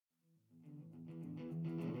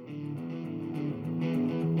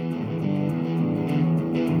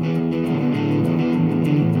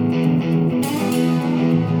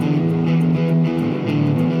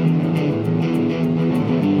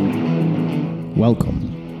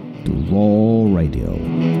Welcome to Raw Radio.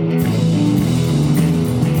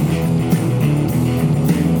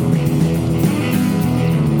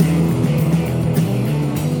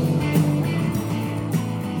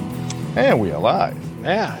 And we are live.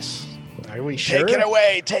 Yes. Are we sure? Take it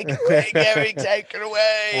away, Gary, take it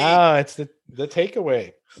away. Ah, it's the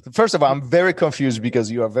takeaway. First of all, I'm very confused because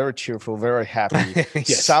you are very cheerful, very happy.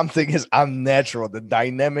 Yes. Something is unnatural. The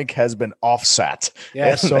dynamic has been offset.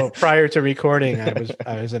 Yeah. So prior to recording,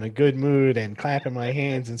 I was in a good mood and clapping my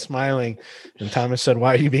hands and smiling. And Thomas said,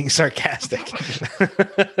 "Why are you being sarcastic?"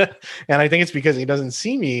 And I think it's because he doesn't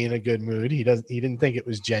see me in a good mood. He didn't think it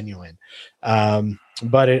was genuine.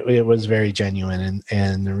 But it was very genuine.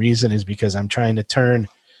 And the reason is because I'm trying to turn,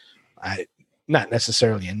 not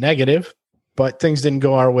necessarily a negative, but things didn't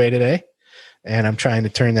go our way today. And I'm trying to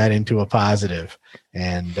turn that into a positive.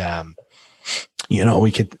 And,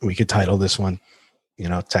 we could title this one,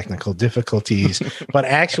 technical difficulties, but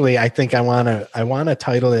actually I think I want to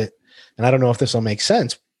title it, and I don't know if this will make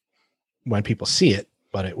sense when people see it,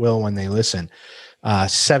 but it will when they listen,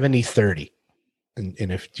 70-30. And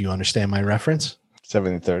do you understand my reference?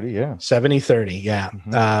 70-30, yeah. 70-30, yeah.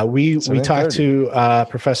 Mm-hmm. We talked to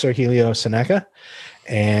Professor Helio Soneca,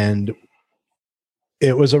 and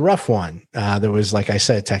it was a rough one. There was, like I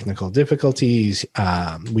said, technical difficulties.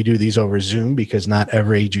 We do these over Zoom because not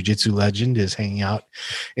every jiu-jitsu legend is hanging out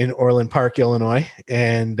in Orland Park, Illinois.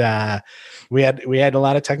 And we had a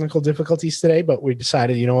lot of technical difficulties today, but we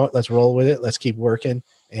decided, you know what, let's roll with it. Let's keep working.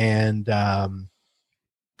 And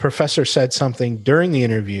Professor said something during the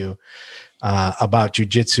interview about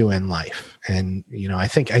jiu-jitsu and life. And, I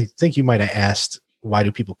think you might have asked, why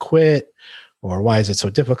do people quit? Or why is it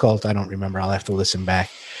so difficult? I don't remember. I'll have to listen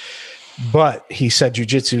back. But he said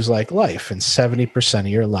jiu-jitsu is like life. And 70% of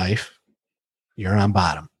your life, you're on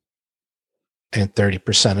bottom. And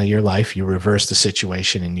 30% of your life, you reverse the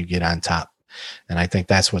situation and you get on top. And I think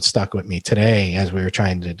that's what stuck with me today as we were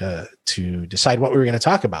trying to decide what we were going to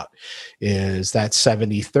talk about, is that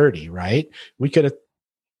 70-30, right? We could have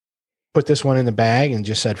put this one in the bag and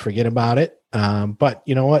just said, forget about it. But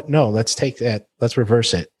you know what? No, let's take that. Let's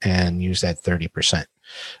reverse it and use that 30%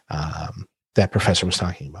 that Professor was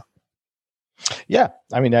talking about. Yeah.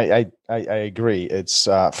 I mean, I agree. It's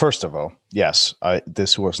first of all, yes,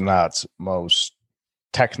 this was not most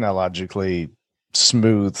technologically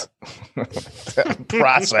smooth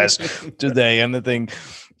process today. Anything,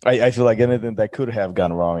 I feel like anything that could have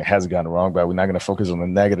gone wrong has gone wrong, but we're not going to focus on the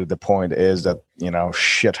negative. The point is that,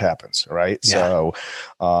 shit happens, right? Yeah. So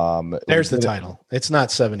there's the title. It's not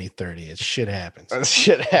 70-30. It's shit happens.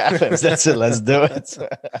 Shit happens. That's it. Let's do it.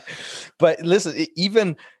 But listen,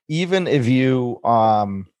 even if you,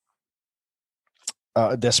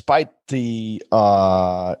 despite the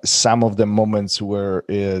some of the moments where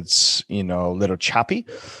it's a little choppy,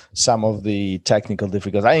 some of the technical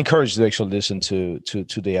difficulties, I encourage you to actually listen to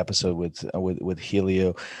the episode with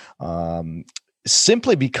Helio,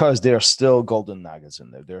 simply because there are still golden nuggets in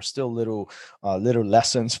there. There are still little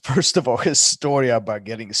lessons. First of all, his story about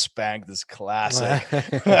getting spanked is classic.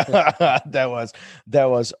 that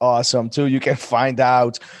was awesome too. You can find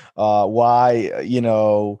out why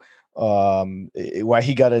why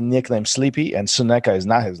he got a nickname Sleepy, and Soneca is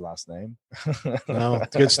not his last name. No,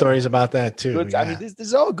 good stories about that too. Good, yeah. I mean, this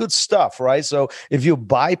is all good stuff, right? So if you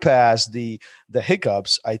bypass the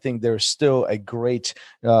hiccups, I think there's still a great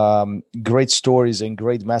stories and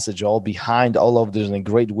great message all behind all of this, and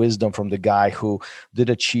great wisdom from the guy who did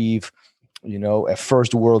achieve a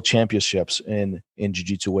first world championships in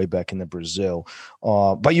jiu-jitsu way back in Brazil.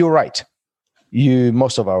 But you're right.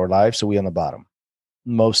 Most of our lives, so we're on the bottom.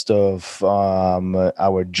 Most of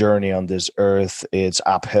our journey on this earth, it's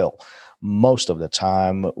uphill. Most of the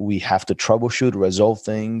time, we have to troubleshoot, resolve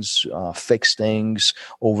things, fix things,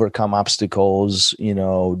 overcome obstacles,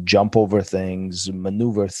 jump over things,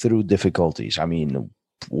 maneuver through difficulties. I mean,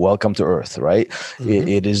 welcome to earth, right? Mm-hmm.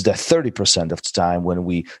 It is the 30% of the time when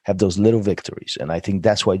we have those little victories. And I think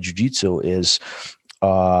that's why jiu-jitsu is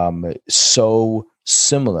so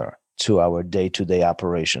similar to our day-to-day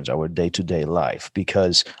operations, our day-to-day life,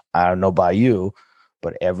 because I don't know about you,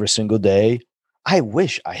 but every single day, I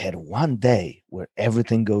wish I had one day where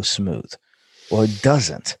everything goes smooth. Well, it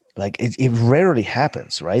doesn't. Like it rarely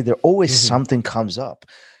happens, right? There always something comes up.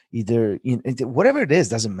 Either whatever it is,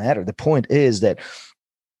 doesn't matter. The point is that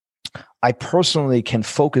I personally can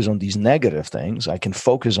focus on these negative things. I can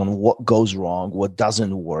focus on what goes wrong, what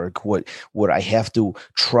doesn't work, what I have to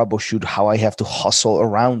troubleshoot, how I have to hustle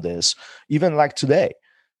around this, even like today,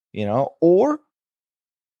 or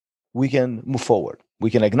we can move forward.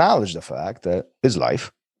 We can acknowledge the fact that it's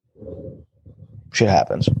life. Shit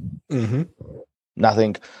happens. Mm-hmm.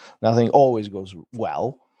 Nothing always goes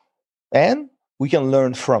well, and we can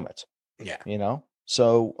learn from it. Yeah.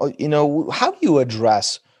 So how do you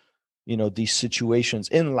address these situations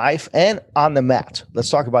in life and on the mat? Let's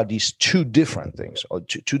talk about these two different things, or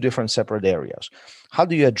two different separate areas. How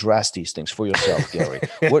do you address these things for yourself, Gary?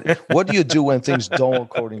 What do you do when things don't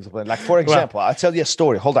according to plan? Like, for example, I'll tell you a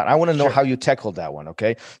story. Hold on, I want to know how you tackled that one.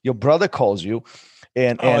 Okay, your brother calls you,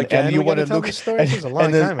 and you want to look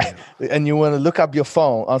and you want to look up your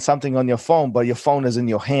phone on something on your phone, but your phone is in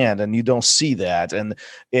your hand and you don't see that, and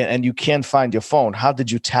you can't find your phone. How did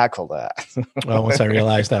you tackle that? Well, once I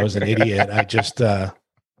realized I was an idiot, I just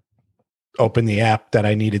opened the app that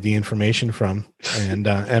I needed the information from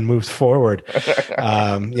and moved forward.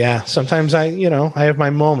 Sometimes I have my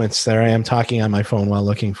moments. There I am talking on my phone while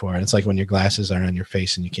looking for it. It's like when your glasses are on your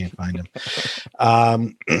face and you can't find them.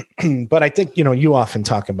 But I think, you often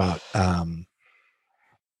talk about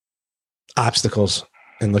obstacles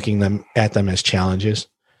and looking at them as challenges,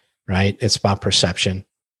 right? It's about perception.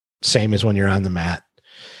 Same as when you're on the mat.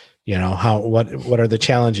 What are the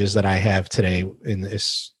challenges that I have today in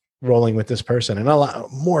this rolling with this person? And a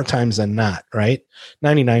lot more times than not, right?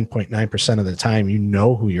 99.9% of the time,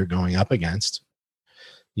 who you're going up against.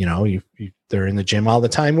 They're in the gym all the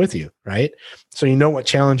time with you, right? So what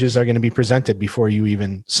challenges are going to be presented before you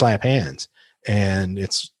even slap hands. And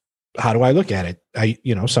it's, how do I look at it?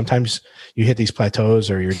 Sometimes you hit these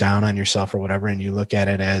plateaus or you're down on yourself or whatever, and you look at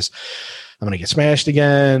it as, I'm going to get smashed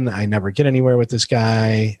again. I never get anywhere with this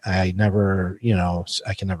guy. I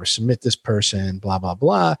can never submit this person, blah, blah,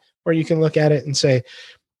 blah. Or you can look at it and say,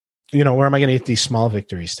 where am I going to get these small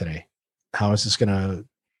victories today? How am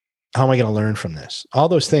I going to learn from this? All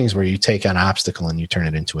those things where you take an obstacle and you turn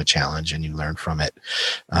it into a challenge and you learn from it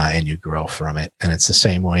and you grow from it. And it's the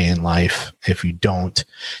same way in life. If you don't,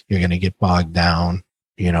 you're going to get bogged down.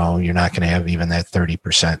 You're not going to have even that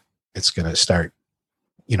 30%. It's going to start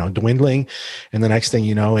dwindling. And the next thing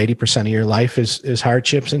 80% of your life is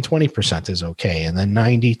hardships and 20% is okay. And then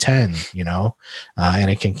 90-10, and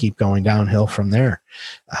it can keep going downhill from there.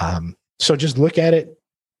 So just look at it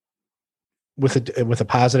with a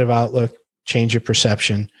positive outlook, change your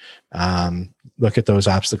perception. Look at those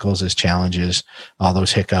obstacles as challenges, all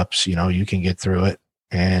those hiccups, you can get through it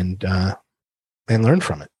and learn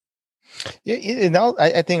from it. Yeah.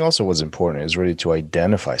 I think also what's important is really to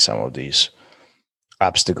identify some of these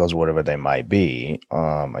obstacles, whatever they might be.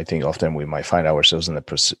 I think often we might find ourselves in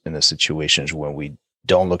the situations when we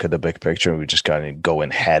don't look at the big picture and we just kind of go in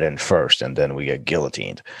head and first, and then we get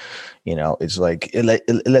guillotined. It's like,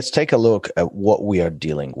 let's take a look at what we are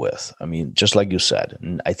dealing with. I mean, just like you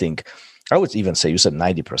said, I think I would even say you said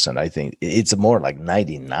 90%. I think it's more like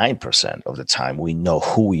 99% of the time we know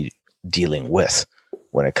who we're dealing with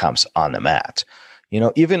when it comes on the mat.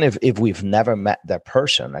 Even if we've never met that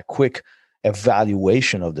person, a quick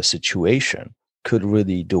evaluation of the situation could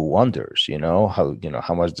really do wonders.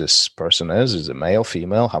 How much this person is it male,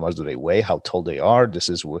 female, how much do they weigh, how tall they are.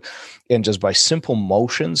 And just by simple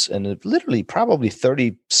motions and literally probably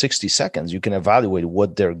 30-60 seconds, you can evaluate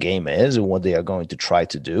what their game is and what they are going to try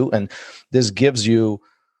to do. And this gives you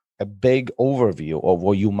a big overview of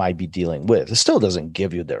what you might be dealing with. It still doesn't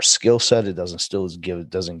give you their skill set. It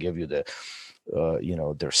doesn't give you the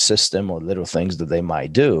their system or little things that they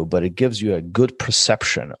might do, but it gives you a good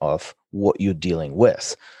perception of what you're dealing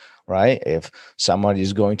with, right? If somebody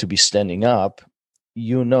is going to be standing up,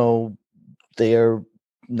 they're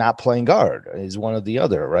not playing guard. It's one or the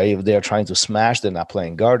other, right? If they're trying to smash, they're not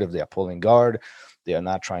playing guard. If they are pulling guard, they are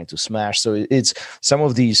not trying to smash. So it's some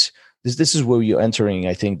of these. This is where you're entering,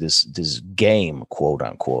 I think, this game, quote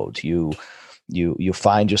unquote. You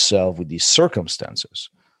find yourself with these circumstances.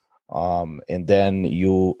 And then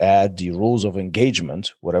you add the rules of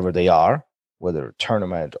engagement, whatever they are, whether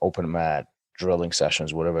tournament, open mat, drilling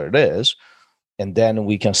sessions, whatever it is. And then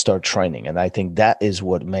we can start training. And I think that is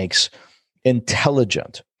what makes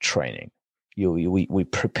intelligent training. We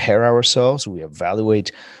prepare ourselves, we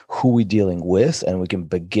evaluate who we're dealing with, and we can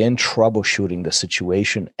begin troubleshooting the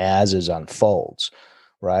situation as it unfolds.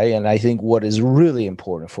 Right. And I think what is really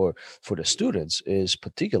important for the students is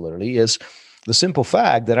the simple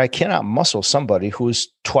fact that I cannot muscle somebody who is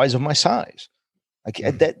twice of my size.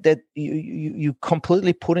 That you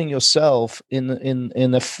completely putting yourself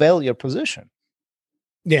in a failure position.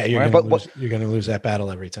 Yeah, you're going to lose that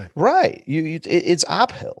battle every time. Right. It's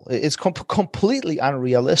uphill. It's completely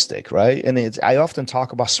unrealistic, right? And I often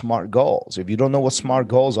talk about SMART goals. If you don't know what SMART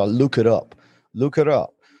goals are, look it up.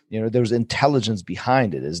 There's intelligence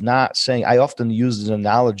behind it. It's not saying, I often use an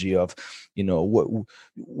analogy of,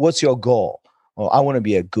 what's your goal? Well, I want to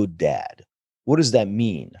be a good dad. What does that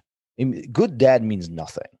mean? Good dad means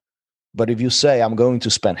nothing. But if you say, I'm going to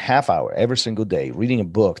spend half hour every single day reading a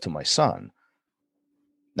book to my son,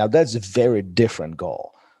 now that's a very different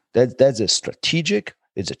goal. That's a strategic,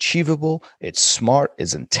 it's achievable, it's smart,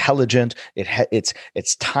 it's intelligent,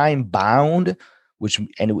 it's time bound,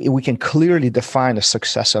 and we can clearly define a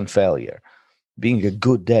success and failure. Being a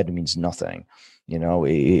good dad means nothing.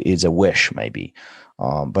 It's a wish maybe,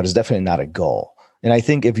 but it's definitely not a goal. And I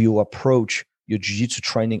think if you approach your jiu-jitsu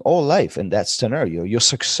training all life in that scenario, your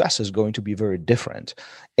success is going to be very different.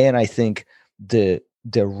 And I think the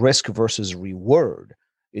risk versus reward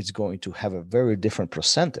is going to have a very different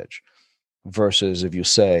percentage versus if you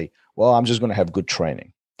say, well, I'm just going to have good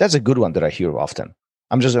training. That's a good one that I hear often.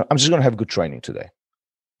 I'm just going to have good training today.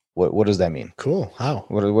 What does that mean? Cool. How?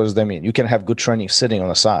 What does that mean? You can have good training sitting on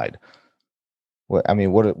the side. What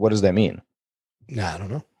does that mean? No, I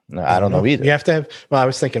don't know. No, I don't know either. You have to have. Well, I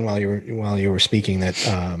was thinking while you were speaking that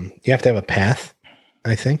you have to have a path.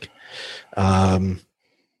 I think, and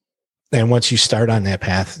once you start on that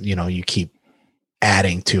path, you keep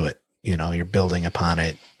adding to it. You're building upon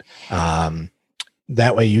it.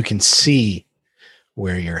 That way, you can see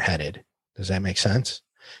where you're headed. Does that make sense?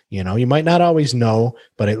 You might not always know,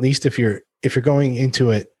 but at least if you're going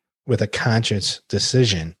into it with a conscious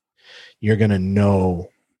decision, you're going to know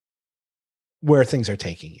where things are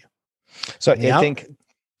taking you. So I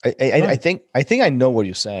think I know what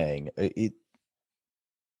you're saying.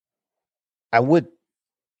 I would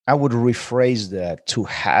rephrase that to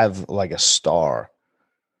have like a star,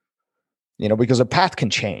 because a path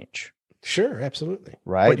can change. Sure, absolutely.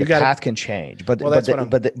 Right. The path can change, but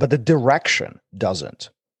the direction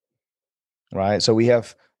doesn't. Right. So we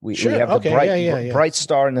have the bright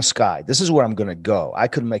star in the sky. This is where I'm going to go. I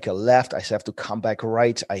could make a left. I have to come back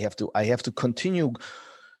right. I have to continue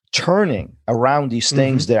turning around these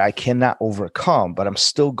things that I cannot overcome, but I'm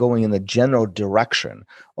still going in the general direction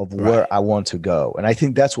of where I want to go. And I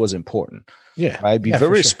think that's what's important. Yeah. Right. Be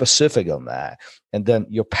very specific on that. And then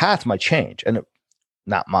your path might change, and it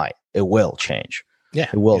will change. Yeah.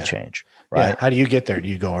 It will change. Right. Yeah. How do you get there? Do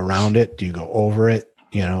you go around it? Do you go over it?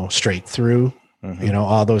 Straight through,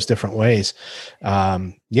 all those different ways.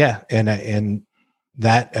 And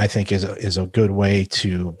that I think is a good way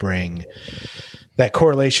to bring that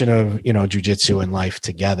correlation of, jujitsu and life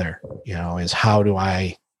together, is how do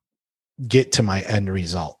I get to my end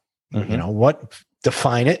result?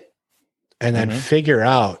 Define it and then figure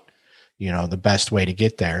out, the best way to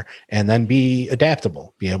get there, and then be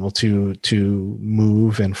adaptable, be able to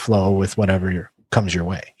move and flow with whatever comes your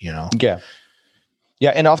way, Yeah.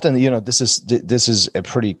 Yeah, and often, this is a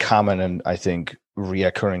pretty common and I think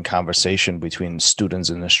reoccurring conversation between students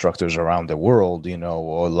and instructors around the world.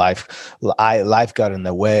 Or life got in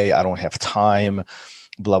the way. I don't have time,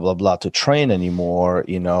 blah blah blah, to train anymore.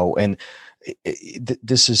 And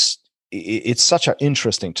it's such an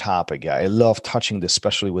interesting topic. I love touching this,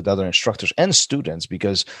 especially with other instructors and students,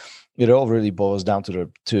 because it all really boils down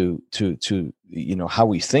to how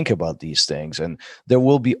we think about these things, and there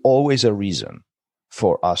will be always a reason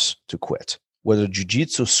for us to quit, whether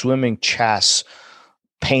jiu-jitsu, swimming, chess,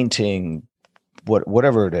 painting,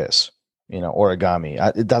 whatever it is, origami.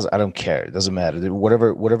 I don't care. It doesn't matter.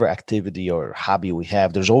 Whatever activity or hobby we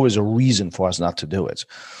have, there's always a reason for us not to do it.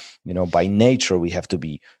 By nature, we have to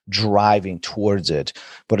be driving towards it,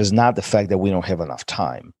 but it's not the fact that we don't have enough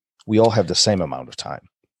time. We all have the same amount of time.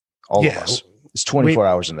 All of us. It's 24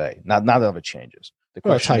 hours a day. None of it changes. The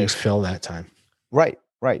question that's how you fill that time. Right.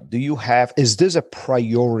 Is this a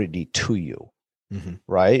priority to you?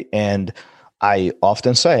 Right. And I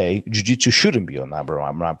often say jiu-jitsu shouldn't be your number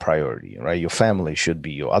one priority, right? Your family should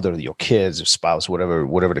be your kids, spouse,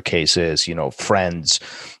 whatever the case is, friends,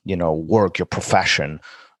 work, your profession,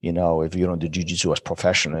 if you don't do jiu-jitsu as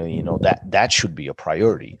professionally, that should be a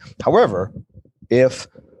priority. However, if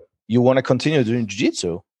you want to continue doing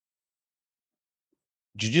jiu-jitsu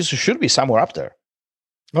should be somewhere up there.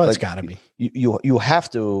 Well, it's got to be. You have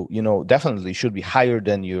to, definitely should be higher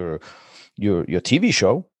than your TV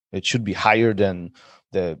show. It should be higher than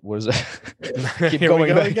what is that? Keep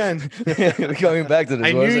going back again. Going back to this.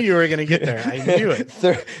 I knew you were going to get there. I knew it.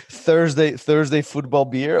 Thursday football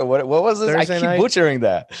beer. Or what was this? I keep butchering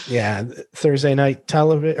that. Yeah, Thursday night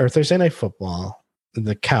television or Thursday night football,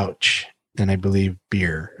 the couch, and I believe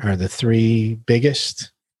beer are the three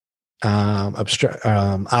biggest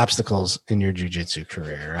obstacles in your jiu-jitsu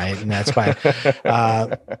career, right? And that's by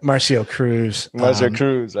Marcio Cruz.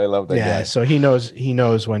 Cruz, I love that guy. Yeah, so he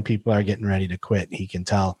knows when people are getting ready to quit. He can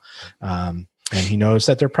tell, and he knows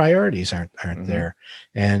that their priorities aren't there.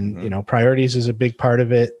 And priorities is a big part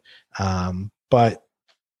of it. But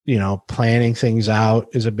planning things out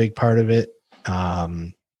is a big part of it.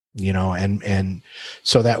 And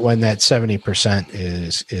so that when that 70%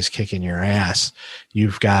 is kicking your ass,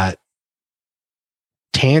 you've got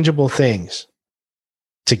tangible things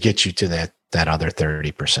to get you to that other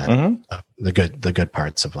 30% of the good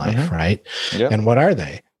parts of life. Right. Yep. And what are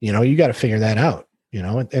they? You got to figure that out,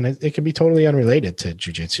 and it can be totally unrelated to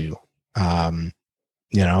jiu-jitsu.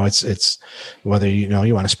 It's whether,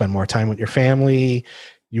 you want to spend more time with your family,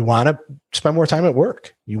 you want to spend more time at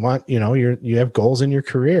work. You want, you have goals in your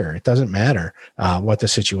career. It doesn't matter what the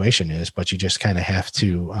situation is, but you just kind of have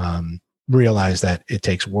to realize that it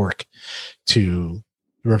takes work to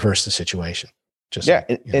reverse the situation.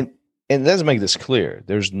 And let's make this clear.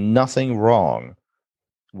 There's nothing wrong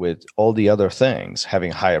with all the other things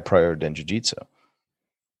having higher priority than jiu-jitsu,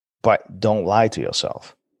 but don't lie to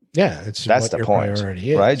yourself. Yeah, that's the point,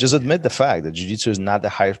 right? Just admit the fact that jiu-jitsu is not the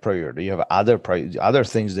highest priority. You have other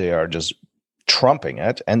things they are just trumping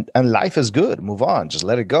it, and life is good. Move on, just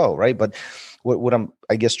let it go, right? But what I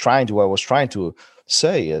was trying to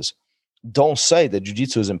say is, don't say that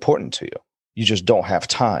jiu-jitsu is important to you. You just don't have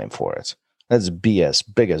time for it. That's BS,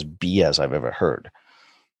 biggest BS I've ever heard.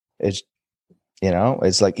 It's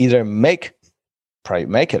it's like either make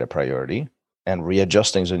it a priority and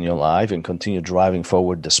readjust things in your life and continue driving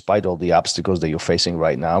forward despite all the obstacles that you're facing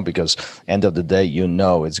right now, because end of the day,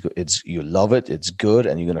 it's you love it, it's good,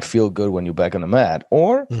 and you're going to feel good when you're back on the mat.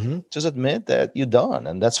 Or just admit that you're done,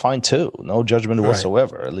 and that's fine too. No judgment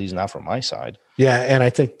whatsoever, at least not from my side. Yeah, and I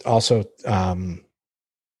think also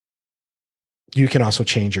you can also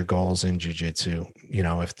change your goals in jiu-jitsu.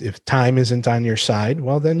 If time isn't on your side,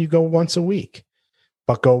 well, then you go once a week,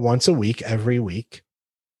 but go once a week every week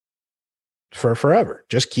for forever.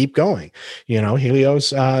 Just keep going.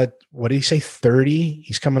 Helio's, what did he say? 30.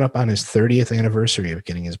 He's coming up on his 30th anniversary of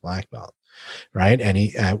getting his black belt. Right.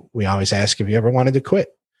 And we always ask, have you ever wanted to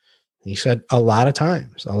quit? He said a lot of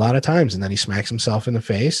times. And then he smacks himself in the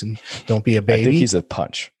face and don't be a baby. I think he said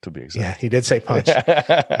punch, to be exact. Yeah, he did say punch.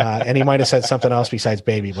 And he might've said something else besides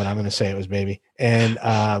baby, but I'm going to say it was baby. And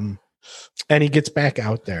he gets back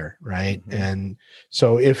out there. Right. And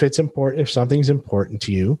so if something's important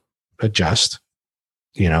to you, adjust,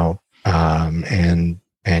 and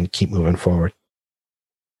keep moving forward.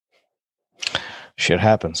 Shit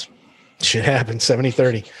happens.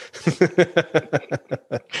 70-30.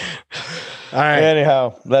 All right.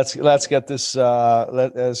 Anyhow, let's get this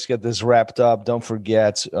wrapped up. Don't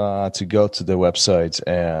forget to go to the website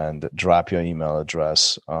and drop your email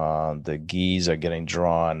address. The gis are getting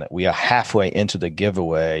drawn. We are halfway into the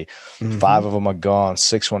giveaway. 5 of them are gone.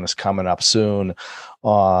 6th one is coming up soon.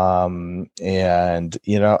 And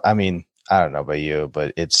I don't know about you,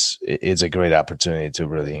 but it's a great opportunity to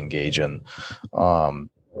really engage in,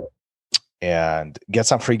 and get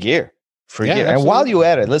some free gear. Gear. Absolutely. And while you're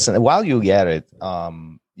at it, while you're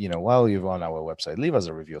on our website, leave us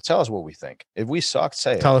a review. Tell us what we think. If we suck,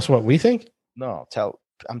 say tell us what we think. No,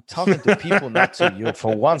 I'm talking to people, not to you.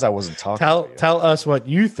 For once, I wasn't talking to you. Tell us what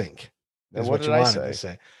you think. Is what did I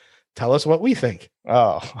say? Tell us what we think.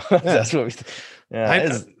 Oh, that's what we think.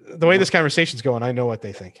 Yeah, the way this conversation's going, I know what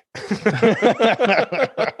they think.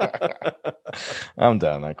 I'm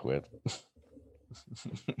done. I quit.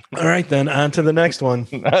 All right, then on to the next one.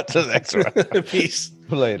 On to the next one. Peace.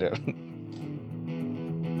 Later.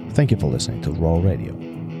 Thank you for listening to Raw Radio.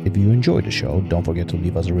 If you enjoyed the show, don't forget to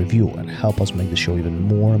leave us a review and help us make the show even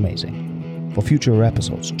more amazing. For future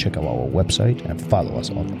episodes, check out our website and follow us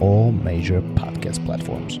on all major podcast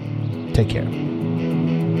platforms. Take care.